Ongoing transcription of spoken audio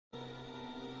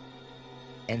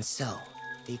And so,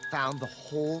 they found the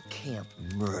whole camp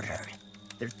murdered.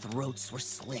 Their throats were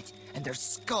slit, and their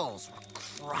skulls were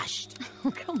crushed.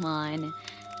 Oh, come on.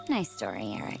 Nice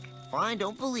story, Eric. Fine,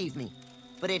 don't believe me.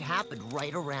 But it happened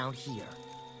right around here.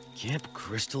 Camp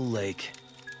Crystal Lake.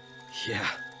 Yeah.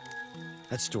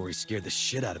 That story scared the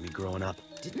shit out of me growing up.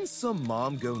 Didn't some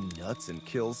mom go nuts and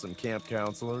kill some camp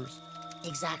counselors?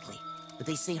 Exactly. But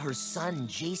they say her son,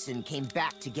 Jason, came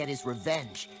back to get his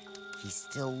revenge. He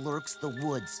still lurks the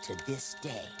woods to this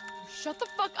day. Shut the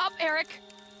fuck up, Eric!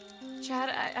 Chad,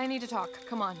 I need to talk.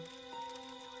 Come on.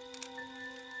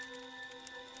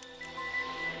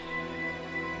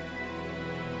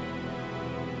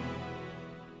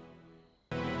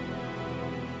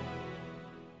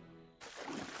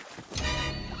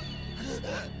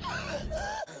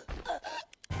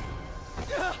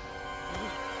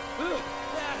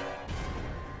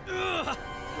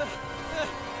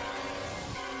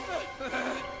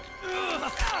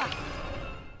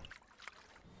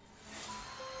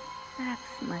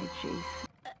 That's my Jason.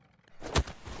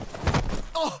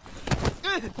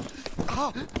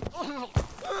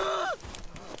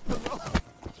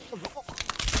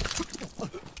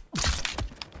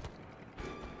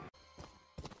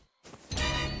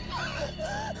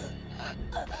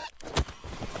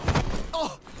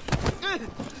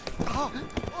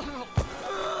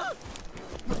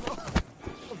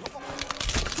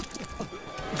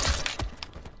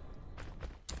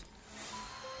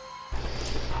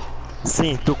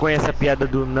 Sim, tu conhece a piada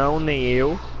do não nem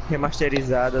eu,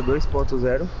 remasterizada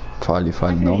 2.0?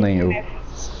 Fale, não nem eu.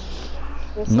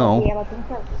 Não.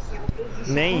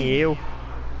 Nem eu.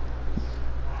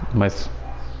 Mas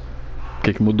o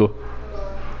que mudou?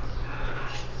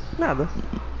 Nada.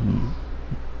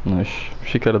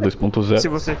 Achei que era 2.0. Se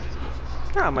você...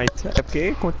 Ah, mas é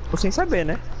porque continuo sem saber,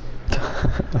 né?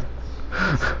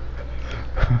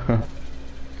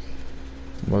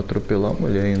 Vou atropelar a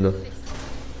mulher ainda.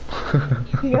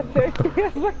 Tinha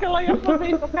certeza que ela ia fazer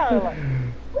isso, Karla.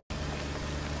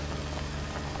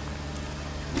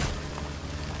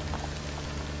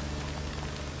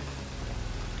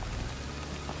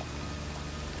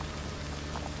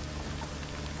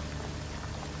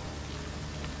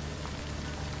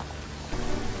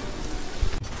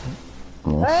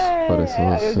 Nossa, parece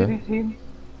você. Eu dirigi.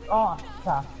 Ó,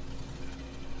 tá.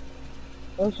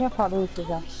 Eu tinha falado isso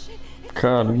já.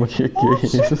 Caramba, que é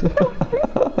isso?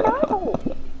 Não! O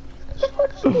que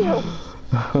aconteceu?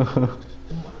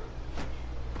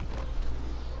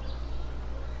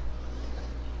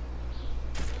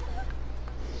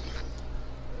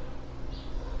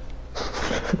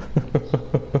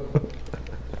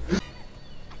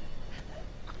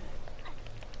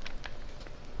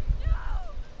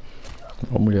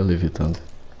 Olha a mulher levitando.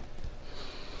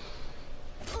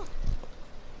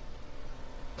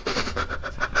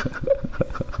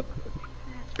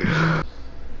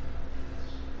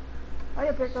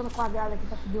 Olha, apertando o quadrado aqui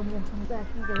pra subir o meu.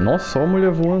 Nossa, olha a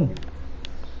mulher voando.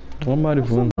 Olha a Mari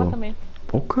voando.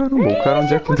 Ô caramba, o cara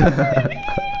onde é que tá?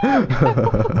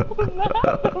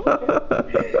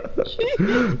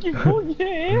 Que bug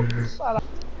é esse, cara?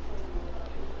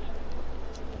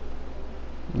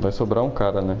 Vai sobrar um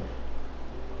cara, né?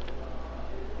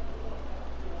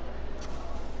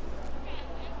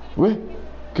 Ué?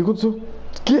 O que aconteceu?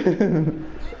 Que?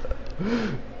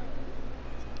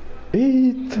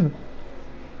 Eita!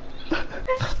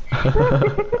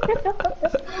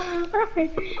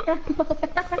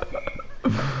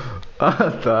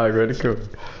 Ah, tá, agora que eu...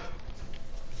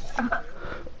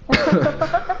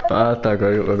 Ah, tá,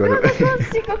 agora eu... Eu não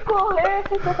consigo correr!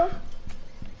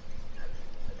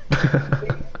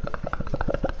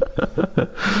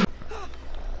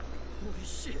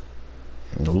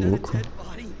 Ô, louco.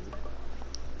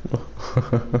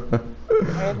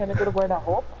 Aí já levou o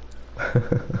guarda-roupa.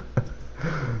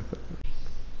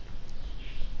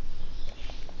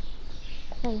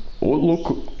 Ô,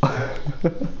 louco.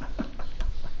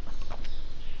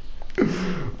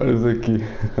 Olha isso aqui.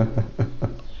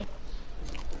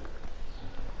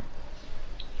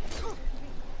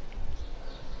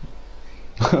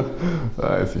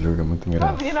 Ah, esse jogo é muito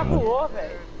engraçado. A mina voou,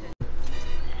 velho.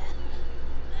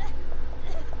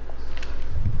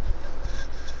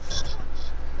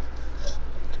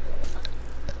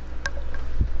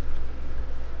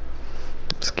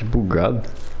 Que bugado.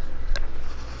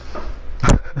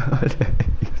 Olha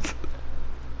isso.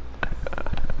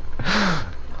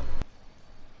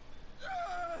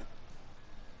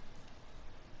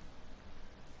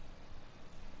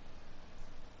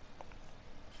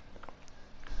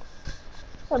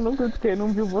 Eu não gostei,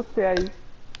 não viu você aí.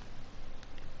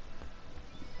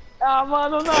 Ah,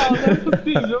 mano, não é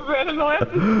possível, velho, não é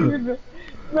possível.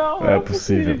 Não, É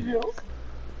possível.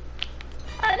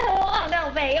 Ah,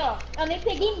 não, velho, ó. Eu nem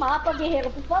peguei mapa, guerreiro,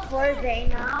 por favor, velho,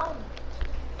 não.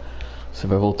 Você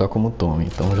vai voltar como Tommy,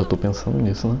 então eu já tô pensando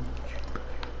nisso, né?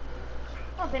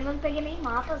 Não, velho, eu não peguei nem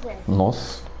mapa, Zé.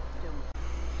 Nossa.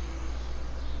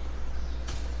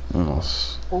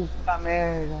 Nossa. Puta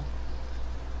merda.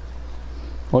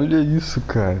 Olha isso,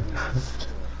 cara.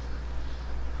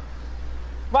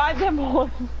 Vai,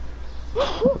 demônio.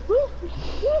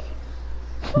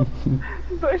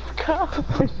 2 carros.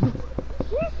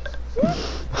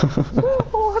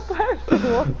 Um atrás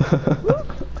do outro.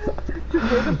 Esse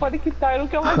doido pode quitar, eu não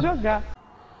quero mais jogar.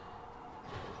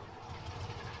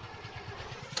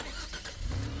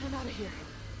 I'm out of here.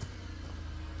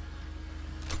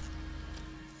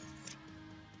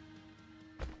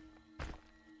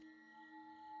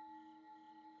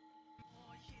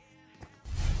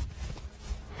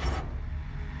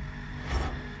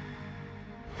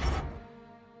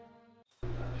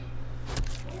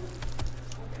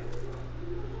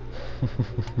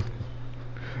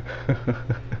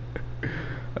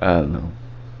 Ah, não.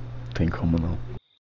 Tem como não.